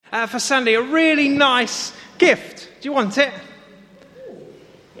for Sandy a really nice gift. Do you want it?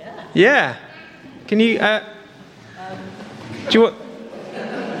 Yeah. Yeah. Can you? Do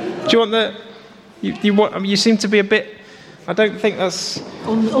you want the? You want? I mean, you seem to be a bit. I don't think that's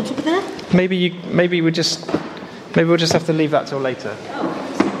on top of there. Maybe we'll just have to leave that till later.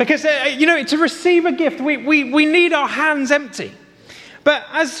 Oh. Because to receive a gift, we need our hands empty. But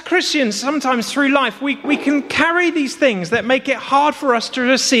as Christians, sometimes through life, we can carry these things that make it hard for us to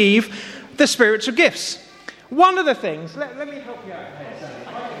receive the spiritual gifts. One of the things, let me help you out here, Sally.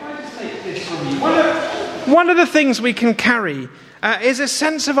 I just take this from you. One of the things we can carry is a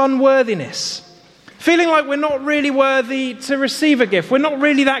sense of unworthiness. Feeling like we're not really worthy to receive a gift. We're not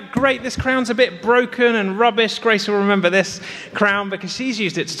really that great. This crown's a bit broken and rubbish. Grace will remember this crown because she's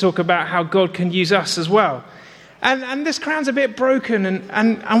used it to talk about how God can use us as well. And this crown's a bit broken,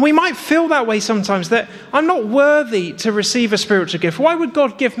 and we might feel that way sometimes, that I'm not worthy to receive a spiritual gift. Why would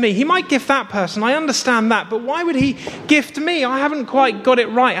God give me? He might gift that person, I understand that, but why would he gift me? I haven't quite got it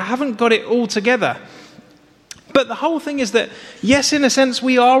right. I haven't got it all together. But the whole thing is that, yes, in a sense,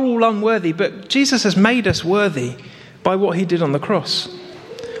 we are all unworthy, but Jesus has made us worthy by what he did on the cross.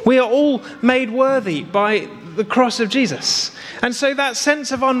 We are all made worthy by the cross of Jesus. And so that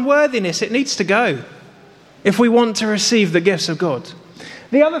sense of unworthiness, it needs to go if we want to receive the gifts of God.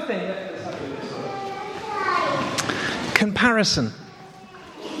 The other thing, comparison.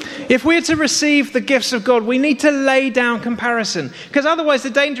 If we're to receive the gifts of God, we need to lay down comparison. Because otherwise the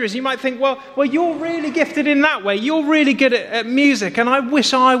danger is you might think, well, you're really gifted in that way. You're really good at music, and I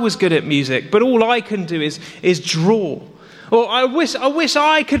wish I was good at music, but all I can do is draw. Or I wish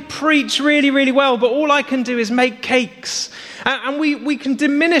I could preach really, really well, but all I can do is make cakes. And we can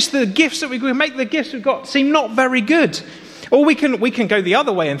diminish the gifts that we make the gifts we've got seem not very good. Or we can go the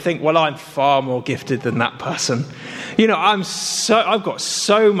other way and think, well, I'm far more gifted than that person. I've got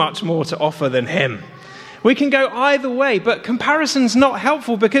so much more to offer than him. We can go either way, but comparison's not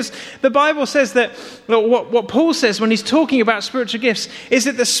helpful, because the Bible says that what Paul says when he's talking about spiritual gifts is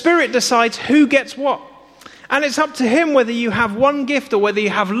that the Spirit decides who gets what. And it's up to him whether you have one gift or whether you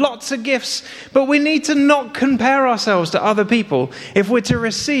have lots of gifts. But we need to not compare ourselves to other people if we're to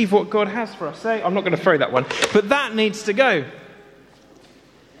receive what God has for us. I'm not going to throw that one, but that needs to go.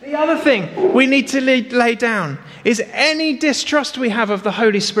 The other thing we need to lay down is any distrust we have of the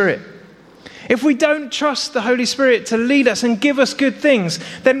Holy Spirit. If we don't trust the Holy Spirit to lead us and give us good things,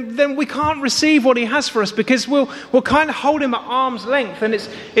 then we can't receive what he has for us, because we'll kind of hold him at arm's length. And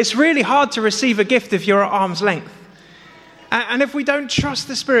it's really hard to receive a gift if you're at arm's length. And if we don't trust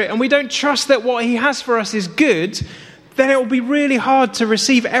the Spirit and we don't trust that what he has for us is good, then it will be really hard to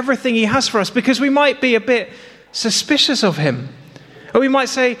receive everything he has for us, because we might be a bit suspicious of him. Or we might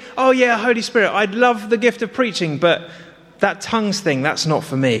say, oh yeah, Holy Spirit, I'd love the gift of preaching, but that tongues thing, that's not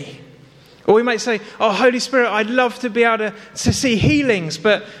for me. Or we might say, oh, Holy Spirit, I'd love to be able to see healings,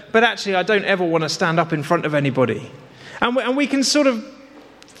 but actually I don't ever want to stand up in front of anybody. And we can sort of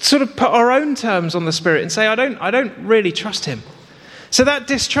put our own terms on the Spirit and say, I don't really trust him. So that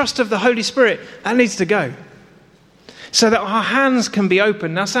distrust of the Holy Spirit, that needs to go. So that our hands can be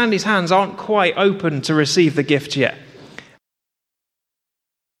open. Now, Sandy's hands aren't quite open to receive the gift yet.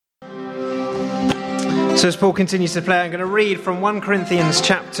 So as Paul continues to play, I'm going to read from 1 Corinthians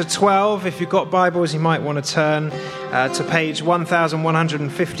chapter 12. If you've got Bibles, you might want to turn to page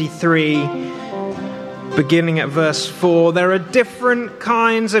 1153, beginning at verse 4. There are different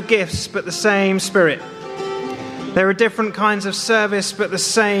kinds of gifts, but the same Spirit. There are different kinds of service, but the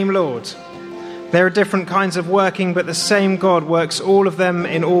same Lord. There are different kinds of working, but the same God works all of them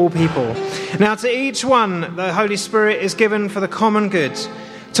in all people. Now to each one, the Holy Spirit is given for the common good.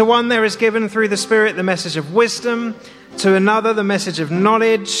 To one there is given through the Spirit the message of wisdom, to another the message of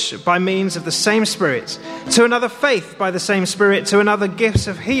knowledge by means of the same Spirit, to another faith by the same Spirit, to another gifts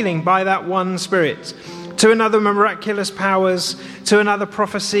of healing by that one Spirit, to another miraculous powers, to another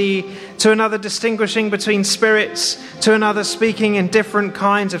prophecy, to another distinguishing between spirits, to another speaking in different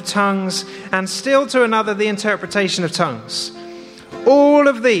kinds of tongues, and still to another the interpretation of tongues. All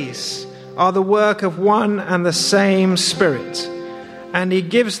of these are the work of one and the same Spirit, and he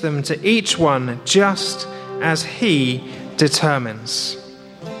gives them to each one just as he determines.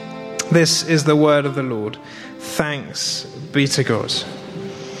 This is the word of the Lord. Thanks be to God.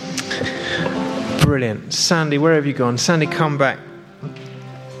 Brilliant. Sandy, where have you gone? Sandy, come back.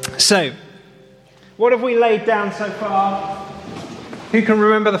 So, what have we laid down so far? Who can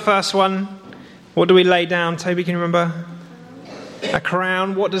remember the first one? What do we lay down? Toby, can you remember? A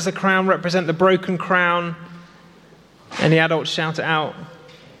crown. What does the crown represent? The broken crown. Any adults shout it out?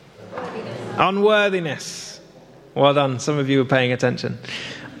 Unworthiness. Well done. Some of you are paying attention.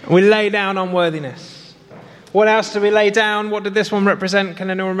 We lay down unworthiness. What else do we lay down? What did this one represent? Can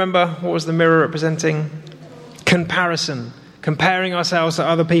anyone remember? What was the mirror representing? Comparison. Comparing ourselves to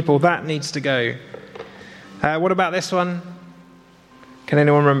other people. That needs to go. What about this one? Can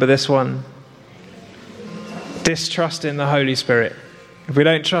anyone remember this one? Distrust in the Holy Spirit. If we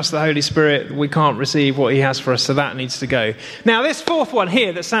don't trust the Holy Spirit, we can't receive what he has for us, so that needs to go. Now, this fourth one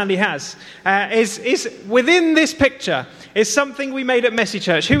here that Sandy has is within this picture is something we made at Messy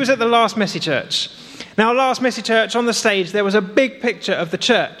Church. Who was at the last Messy Church? Now, last Messy Church, on the stage, there was a big picture of the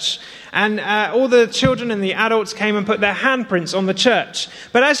church. And all the children and the adults came and put their handprints on the church.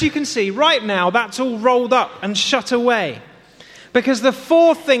 But as you can see, right now, that's all rolled up and shut away. Because the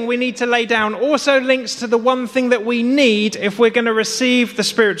fourth thing we need to lay down also links to the one thing that we need if we're going to receive the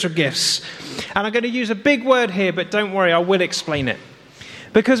spiritual gifts. And I'm going to use a big word here, but don't worry, I will explain it.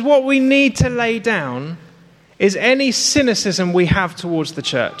 Because what we need to lay down is any cynicism we have towards the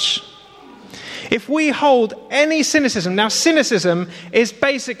church. If we hold any cynicism, now cynicism is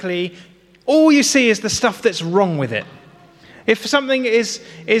basically all you see is the stuff that's wrong with it. If something is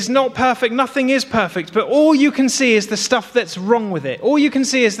not perfect, nothing is perfect, but all you can see is the stuff that's wrong with it. All you can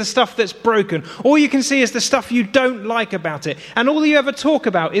see is the stuff that's broken. All you can see is the stuff you don't like about it. And all you ever talk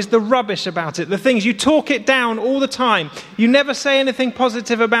about is the rubbish about it, the things. You talk it down all the time. You never say anything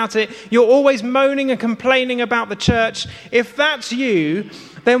positive about it. You're always moaning and complaining about the church. If that's you,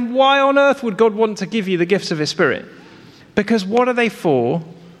 then why on earth would God want to give you the gifts of his Spirit? Because what are they for?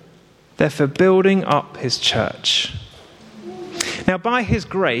 They're for building up his church. Now, by his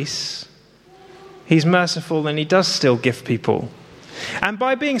grace, he's merciful and he does still gift people. And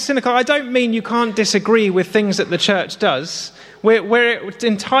by being cynical, I don't mean you can't disagree with things that the church does. We're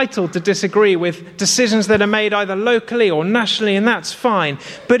entitled to disagree with decisions that are made either locally or nationally, and that's fine.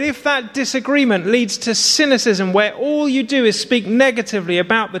 But if that disagreement leads to cynicism, where all you do is speak negatively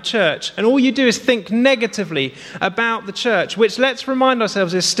about the church, and all you do is think negatively about the church, which, let's remind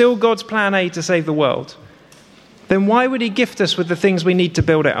ourselves, is still God's plan A to save the world, then why would he gift us with the things we need to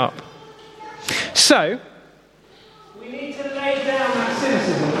build it up? So, we need to lay down that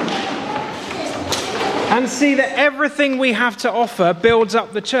cynicism and see that everything we have to offer builds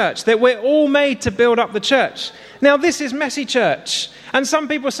up the church, that we're all made to build up the church. Now, this is Messy Church. And some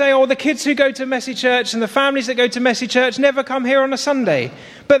people say, oh, the kids who go to Messy Church and the families that go to Messy Church never come here on a Sunday.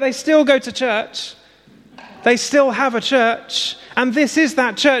 But they still go to church. They still have a church. And this is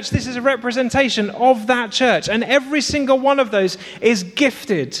that church. This is a representation of that church. And every single one of those is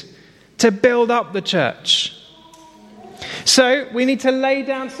gifted to build up the church. So we need to lay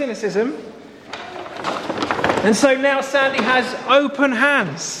down cynicism. And so now Sandy has open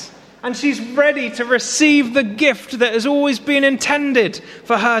hands. And she's ready to receive the gift that has always been intended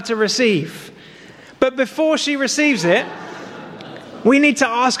for her to receive. But before she receives it, we need to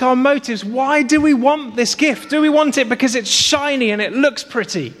ask our motives. Why do we want this gift? Do we want it because it's shiny and it looks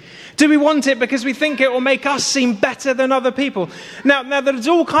pretty? Do we want it because we think it will make us seem better than other people? Now there's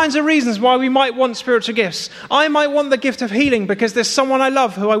all kinds of reasons why we might want spiritual gifts. I might want the gift of healing because there's someone I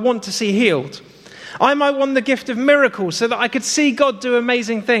love who I want to see healed. I might want the gift of miracles so that I could see God do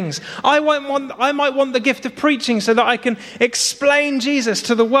amazing things. I might want the gift of preaching so that I can explain Jesus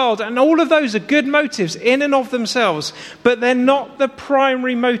to the world. And all of those are good motives in and of themselves, but they're not the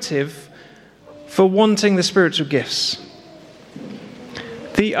primary motive for wanting the spiritual gifts.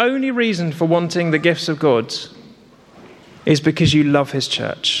 The only reason for wanting the gifts of God is because you love his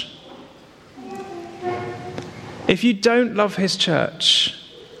church. If you don't love his church,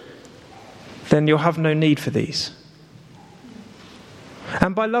 then you'll have no need for these.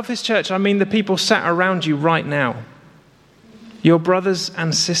 And by love his church, I mean the people sat around you right now. Your brothers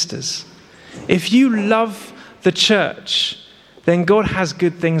and sisters. If you love the church, then God has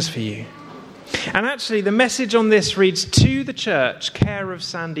good things for you. And actually, the message on this reads, to the church, care of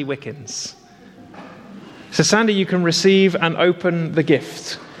Sandy Wickens. So Sandy, you can receive and open the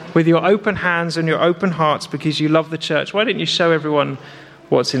gift with your open hands and your open hearts because you love the church. Why don't you show everyone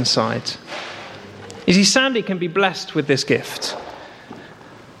what's inside? You see, Sandy can be blessed with this gift,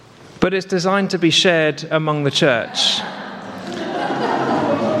 but it's designed to be shared among the church.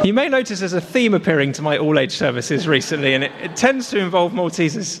 You may notice there's a theme appearing to my all-age services recently, and it tends to involve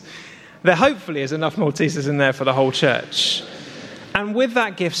Maltesers. There hopefully is enough Maltesers in there for the whole church. And with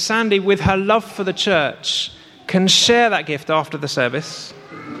that gift, Sandy, with her love for the church, can share that gift after the service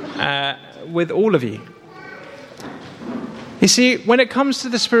with all of you. You see, when it comes to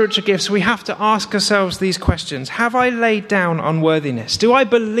the spiritual gifts, we have to ask ourselves these questions. Have I laid down unworthiness? Do I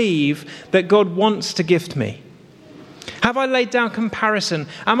believe that God wants to gift me? Have I laid down comparison?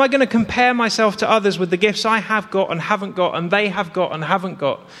 Am I going to compare myself to others with the gifts I have got and haven't got, and they have got and haven't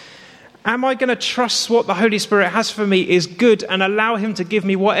got? Am I going to trust what the Holy Spirit has for me is good and allow him to give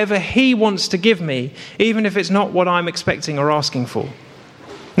me whatever he wants to give me, even if it's not what I'm expecting or asking for?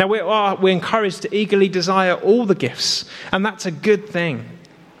 Now, we're encouraged to eagerly desire all the gifts, and that's a good thing.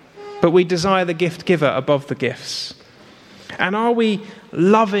 But we desire the gift giver above the gifts. And are we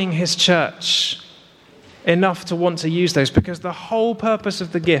loving his church enough to want to use those? Because the whole purpose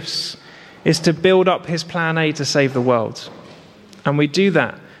of the gifts is to build up his plan A to save the world. And we do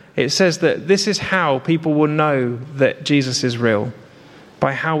that. It says that this is how people will know that Jesus is real,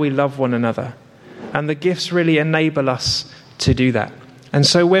 by how we love one another. And the gifts really enable us to do that. And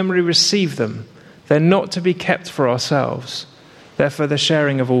so when we receive them, they're not to be kept for ourselves. They're for the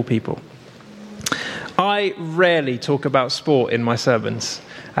sharing of all people. I rarely talk about sport in my sermons.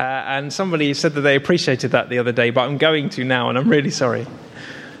 And somebody said that they appreciated that the other day, but I'm going to now, and I'm really sorry.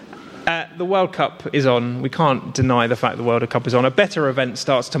 The World Cup is on. We can't deny the fact the World Cup is on. A better event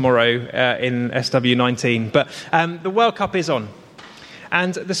starts tomorrow in SW19. But the World Cup is on.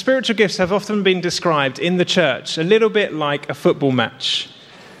 And the spiritual gifts have often been described in the church a little bit like a football match.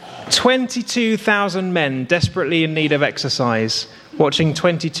 22,000 men desperately in need of exercise, watching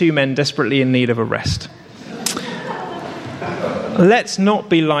 22 men desperately in need of a rest. Let's not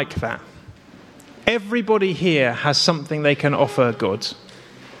be like that. Everybody here has something they can offer God.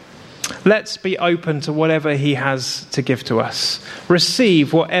 Let's be open to whatever he has to give to us.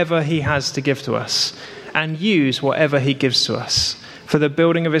 Receive whatever he has to give to us. And use whatever he gives to us for the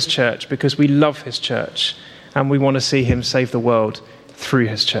building of his church, because we love his church and we want to see him save the world through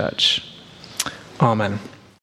his church. Amen.